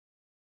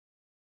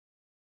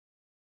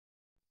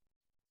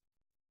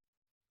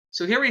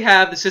So here we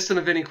have the system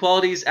of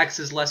inequalities. X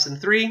is less than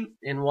 3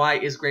 and y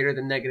is greater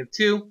than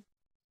 -2.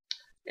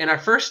 And our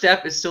first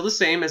step is still the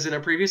same as in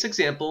our previous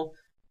example.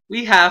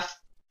 We have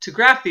to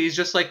graph these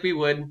just like we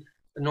would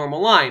a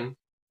normal line.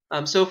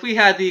 So if we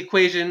had the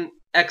equation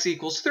x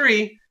equals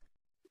 3,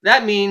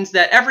 that means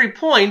that every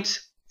point,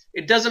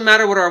 it doesn't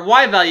matter what our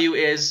y value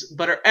is,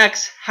 but our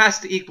x has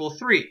to equal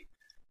 3.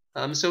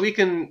 So we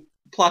can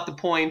plot the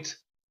point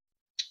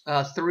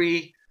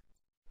 3,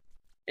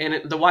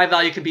 and the y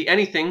value can be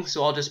anything,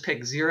 so I'll just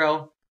pick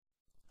 0.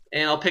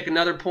 And I'll pick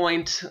another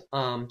point,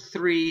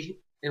 3,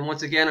 and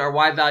once again our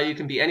y value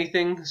can be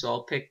anything, so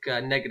I'll pick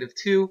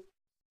 -2.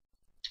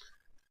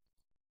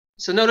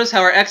 So notice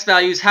how our x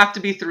values have to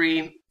be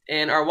 3,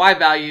 and our y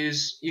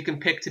values you can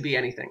pick to be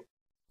anything.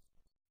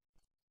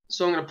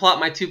 So I'm going to plot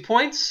my 2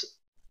 points,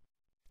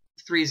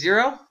 3,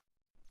 0,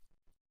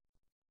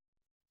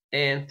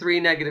 and 3,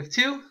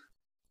 -2.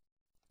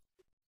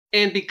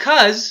 And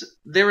because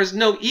there is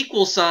no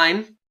equal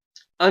sign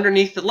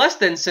underneath the less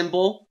than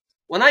symbol,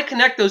 when I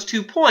connect those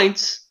 2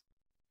 points,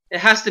 it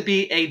has to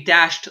be a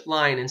dashed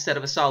line instead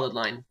of a solid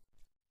line.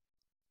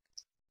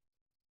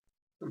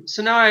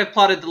 So now I have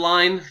plotted the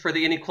line for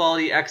the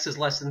inequality x is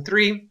less than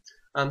 3.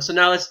 So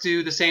now let's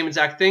do the same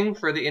exact thing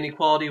for the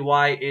inequality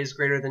y is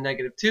greater than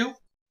 -2.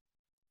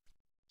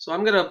 So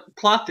I'm going to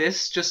plot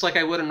this just like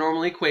I would a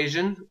normal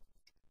equation,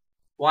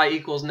 y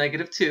equals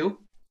 -2.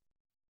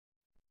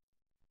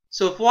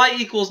 So if y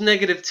equals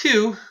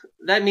 -2,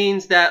 that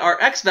means that our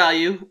x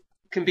value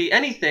can be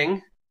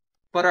anything,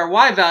 but our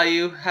y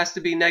value has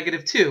to be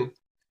 -2.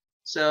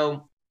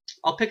 So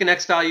I'll pick an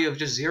x value of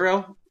just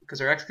 0,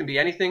 because our x can be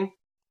anything.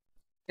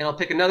 And I'll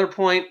pick another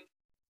point.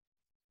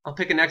 I'll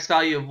pick an x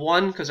value of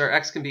 1, because our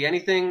x can be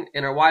anything,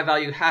 and our y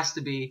value has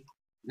to be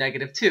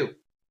 -2.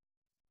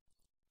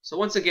 So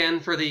once again,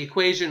 for the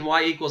equation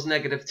y equals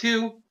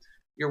 -2,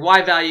 your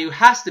y value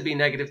has to be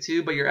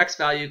 -2, but your x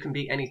value can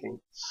be anything.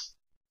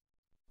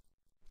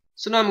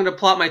 So now I'm going to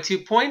plot my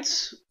 2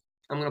 points.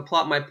 I'm going to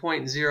plot my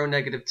point 0,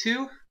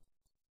 -2.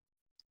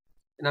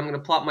 And I'm going to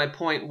plot my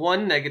point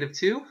 1,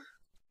 -2.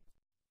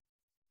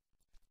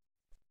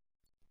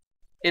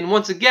 And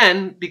once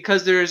again,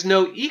 because there is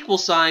no equal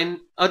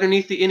sign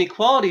underneath the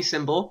inequality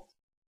symbol,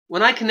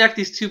 when I connect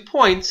these 2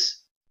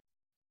 points,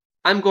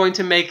 I'm going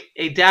to make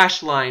a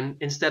dashed line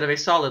instead of a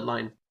solid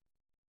line.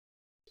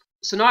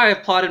 So now I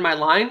have plotted my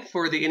line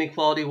for the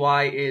inequality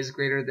y is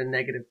greater than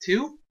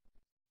 -2.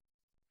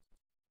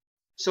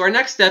 So our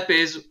next step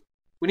is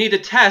we need to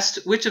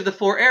test which of the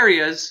 4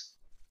 areas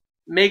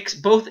makes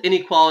both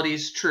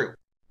inequalities true.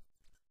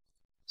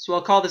 So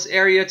I'll call this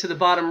area to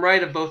the bottom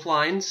right of both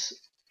lines.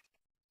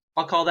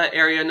 I'll call that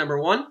area number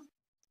 1.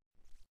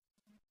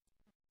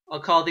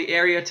 I'll call the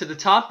area to the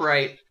top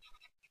right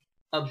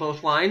of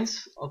both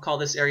lines. I'll call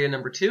this area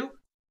number 2.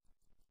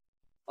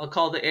 I'll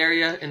call the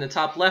area in the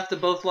top left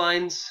of both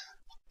lines.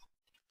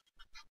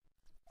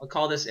 I'll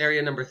call this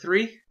area number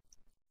 3.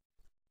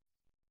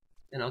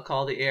 And I'll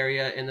call the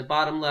area in the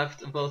bottom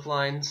left of both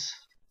lines.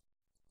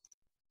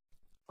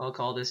 I'll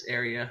call this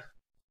area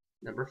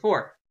number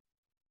 4.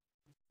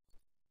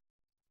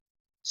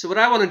 So what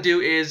I want to do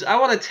is I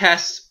want to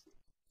test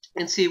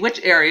and see which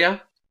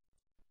area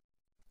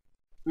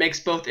makes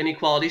both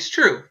inequalities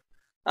true.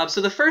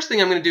 So the first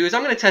thing I'm going to do is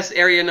I'm going to test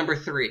area number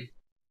 3.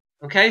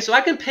 Okay, so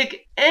I can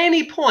pick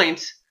any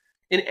point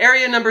in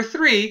area number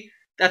 3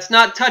 that's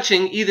not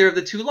touching either of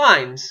the 2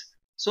 lines.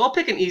 So I'll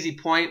pick an easy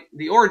point.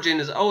 The origin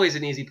is always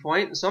an easy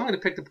point, so I'm going to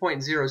pick the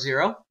point 0,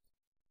 0.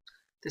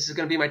 This is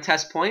going to be my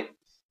test point.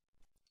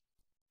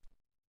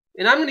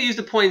 And I'm going to use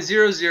the point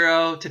 0,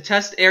 0 to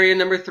test area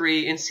number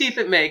 3 and see if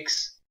it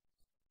makes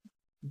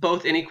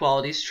both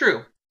inequalities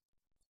true.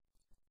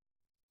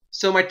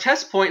 So my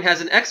test point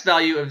has an x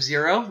value of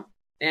 0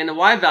 and a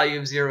y value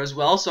of 0 as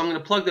well, so I'm going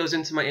to plug those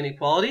into my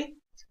inequality.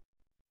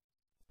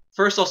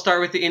 First I'll start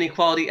with the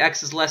inequality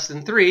x is less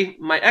than 3.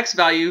 My x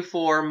value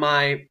for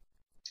my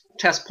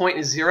test point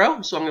is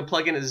 0, so I'm going to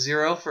plug in as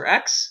 0 for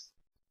x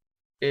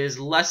is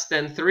less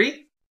than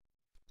 3.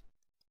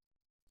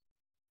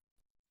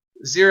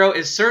 0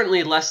 is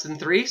certainly less than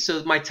 3,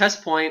 so my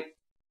test point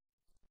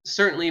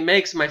certainly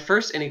makes my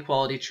first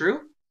inequality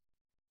true.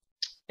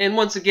 And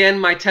once again,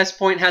 my test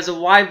point has a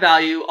y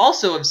value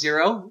also of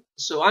 0,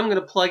 so I'm going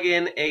to plug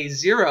in a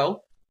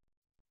 0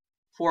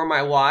 for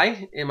my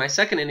y in my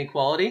second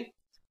inequality.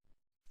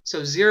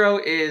 So 0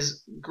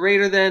 is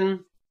greater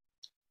than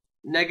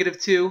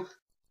 -2.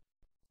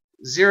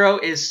 0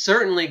 is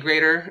certainly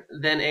greater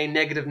than a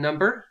negative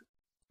number.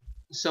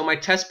 So my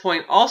test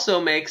point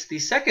also makes the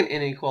second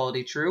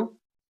inequality true.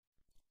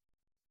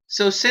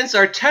 So since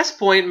our test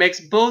point makes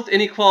both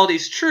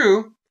inequalities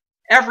true,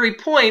 every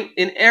point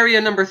in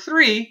area number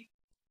 3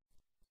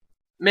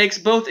 makes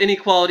both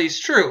inequalities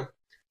true.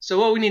 So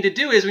what we need to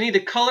do is we need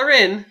to color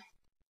in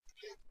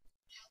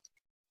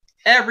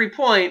every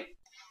point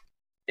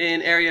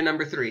in area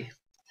number 3.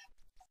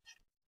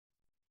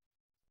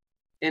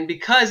 And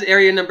because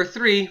area number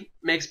 3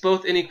 makes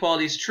both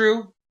inequalities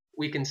true,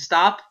 we can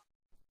stop.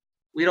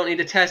 We don't need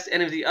to test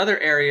any of the other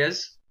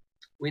areas.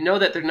 We know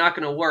that they're not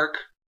going to work.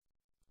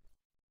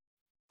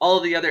 all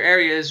of the other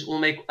areas will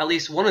make at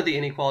least one of the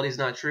inequalities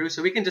not true.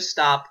 So we can just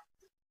stop,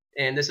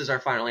 and this is our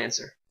final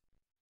answer.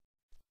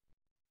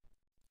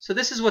 So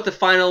this is what the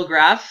final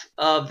graph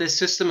of this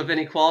system of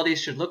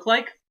inequalities should look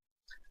like.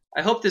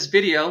 I hope this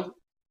video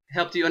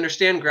helped you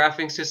understand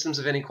graphing systems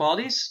of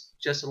inequalities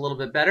just a little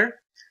bit better.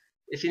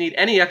 If you need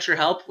any extra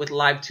help with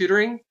live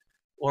tutoring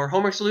or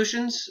homework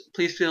solutions,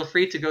 please feel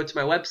free to go to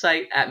my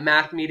website at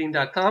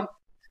mathmeeting.com.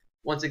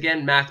 Once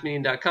again,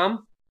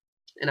 mathmeeting.com,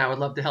 and I would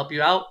love to help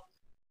you out.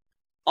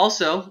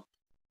 Also,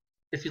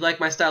 if you like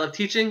my style of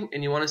teaching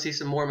and you want to see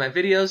some more of my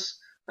videos,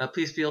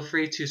 please feel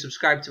free to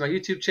subscribe to my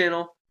YouTube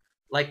channel,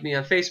 like me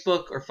on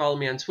Facebook, or follow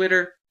me on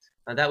Twitter.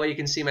 That way you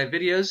can see my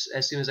videos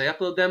as soon as I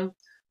upload them.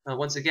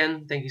 Once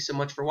again, thank you so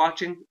much for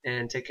watching,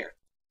 and take care.